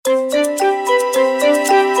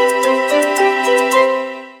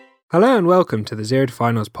Hello and welcome to the Zero to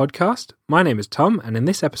Finals podcast. My name is Tom, and in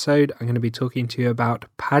this episode, I'm going to be talking to you about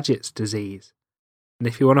Paget's disease. And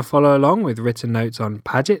if you want to follow along with written notes on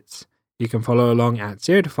Paget's, you can follow along at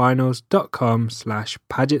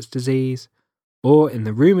zerotofinals.com/Paget's disease or in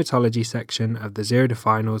the rheumatology section of the Zero to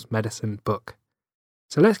Finals medicine book.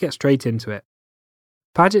 So let's get straight into it.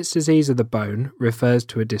 Paget's disease of the bone refers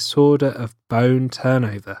to a disorder of bone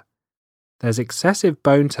turnover. There's excessive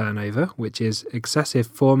bone turnover, which is excessive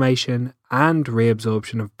formation and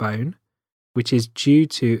reabsorption of bone, which is due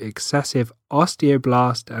to excessive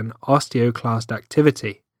osteoblast and osteoclast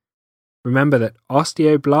activity. Remember that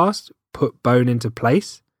osteoblasts put bone into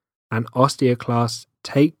place, and osteoclasts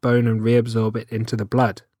take bone and reabsorb it into the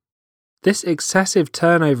blood. This excessive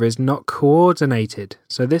turnover is not coordinated,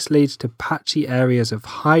 so this leads to patchy areas of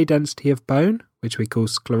high density of bone, which we call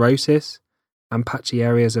sclerosis, and patchy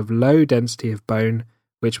areas of low density of bone,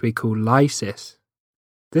 which we call lysis.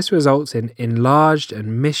 This results in enlarged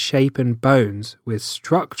and misshapen bones with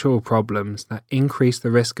structural problems that increase the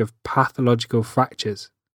risk of pathological fractures.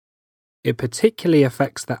 It particularly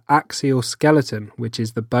affects the axial skeleton, which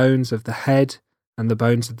is the bones of the head and the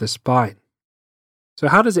bones of the spine. So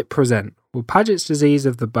how does it present? Well, Paget's disease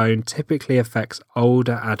of the bone typically affects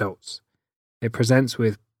older adults. It presents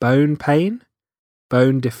with bone pain,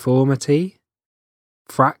 bone deformity,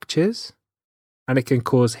 fractures, and it can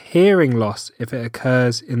cause hearing loss if it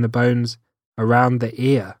occurs in the bones around the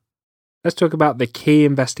ear. Let's talk about the key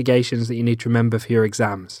investigations that you need to remember for your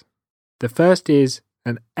exams. The first is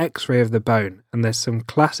an X-ray of the bone, and there's some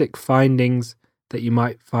classic findings that you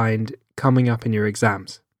might find coming up in your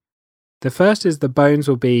exams. The first is the bones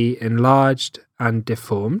will be enlarged and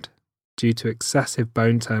deformed due to excessive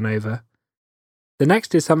bone turnover. The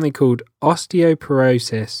next is something called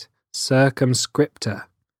osteoporosis circumscripta,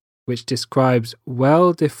 which describes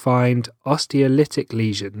well-defined osteolytic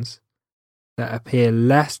lesions that appear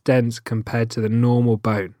less dense compared to the normal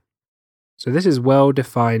bone. So this is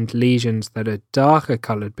well-defined lesions that are darker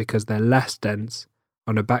coloured because they're less dense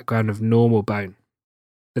on a background of normal bone.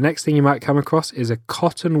 The next thing you might come across is a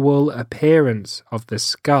cotton wool appearance of the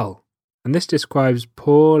skull, and this describes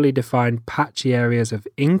poorly defined patchy areas of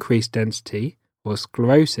increased density or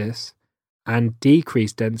sclerosis and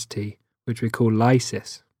decreased density, which we call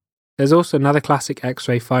lysis. There's also another classic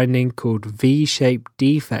X-ray finding called V-shaped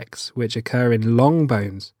defects, which occur in long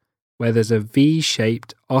bones, where there's a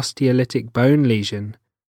V-shaped osteolytic bone lesion,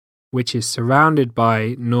 which is surrounded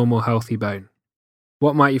by normal healthy bone.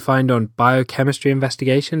 What might you find on biochemistry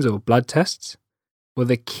investigations or blood tests? Well,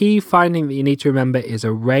 the key finding that you need to remember is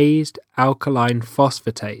a raised alkaline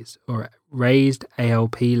phosphatase, or raised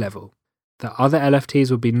ALP level. The other LFTs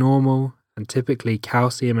will be normal, and typically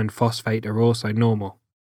calcium and phosphate are also normal.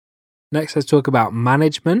 Next, let's talk about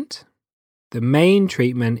management. The main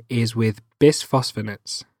treatment is with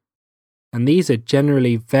bisphosphonates, and these are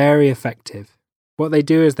generally very effective. What they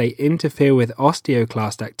do is they interfere with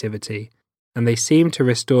osteoclast activity, and they seem to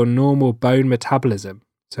restore normal bone metabolism,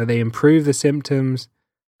 so they improve the symptoms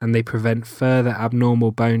and they prevent further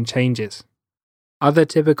abnormal bone changes. Other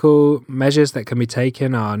typical measures that can be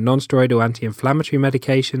taken are non-steroidal anti-inflammatory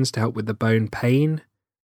medications to help with the bone pain,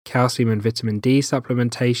 calcium and vitamin D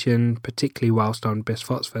supplementation, particularly whilst on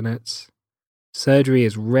bisphosphonates. Surgery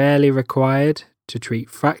is rarely required to treat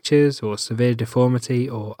fractures or severe deformity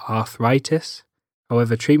or arthritis.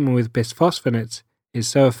 However, treatment with bisphosphonates is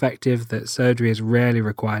so effective that surgery is rarely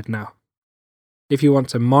required now. If you want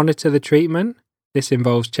to monitor the treatment, this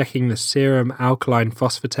involves checking the serum alkaline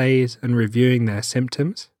phosphatase and reviewing their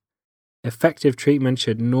symptoms. Effective treatment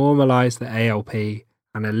should normalize the ALP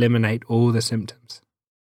and eliminate all the symptoms.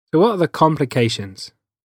 So what are the complications?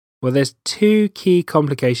 Well, there's two key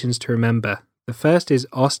complications to remember. The first is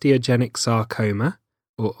osteogenic sarcoma,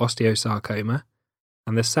 or osteosarcoma,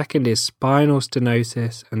 and the second is spinal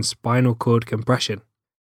stenosis and spinal cord compression.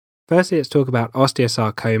 Firstly, let's talk about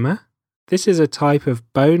osteosarcoma. This is a type of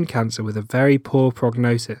bone cancer with a very poor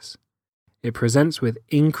prognosis. It presents with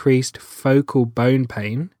increased focal bone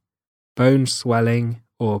pain, bone swelling,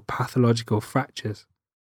 or pathological fractures.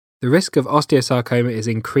 The risk of osteosarcoma is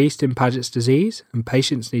increased in Paget's disease, and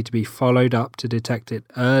patients need to be followed up to detect it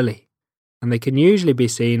early, and they can usually be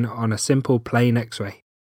seen on a simple plain X-ray.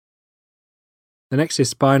 The next is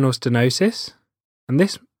spinal stenosis, and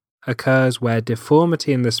this occurs where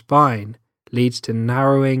deformity in the spine leads to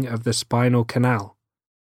narrowing of the spinal canal.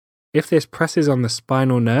 If this presses on the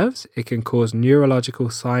spinal nerves, it can cause neurological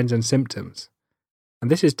signs and symptoms,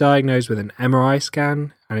 and this is diagnosed with an MRI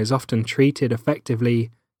scan and is often treated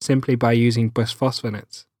effectively simply by using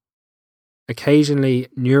bisphosphonates. Occasionally,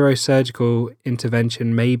 neurosurgical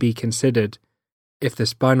intervention may be considered if the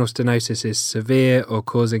spinal stenosis is severe or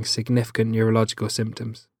causing significant neurological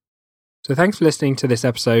symptoms. So thanks for listening to this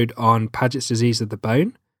episode on Paget's disease of the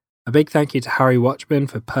bone. A big thank you to Harry Watchman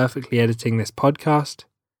for perfectly editing this podcast.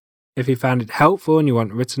 If you found it helpful and you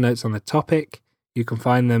want written notes on the topic, you can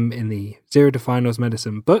find them in the Zero to Finals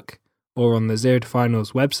Medicine book or on the Zero to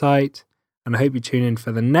Finals website. And I hope you tune in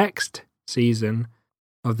for the next season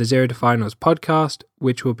of the Zero to Finals podcast,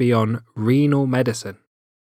 which will be on renal medicine.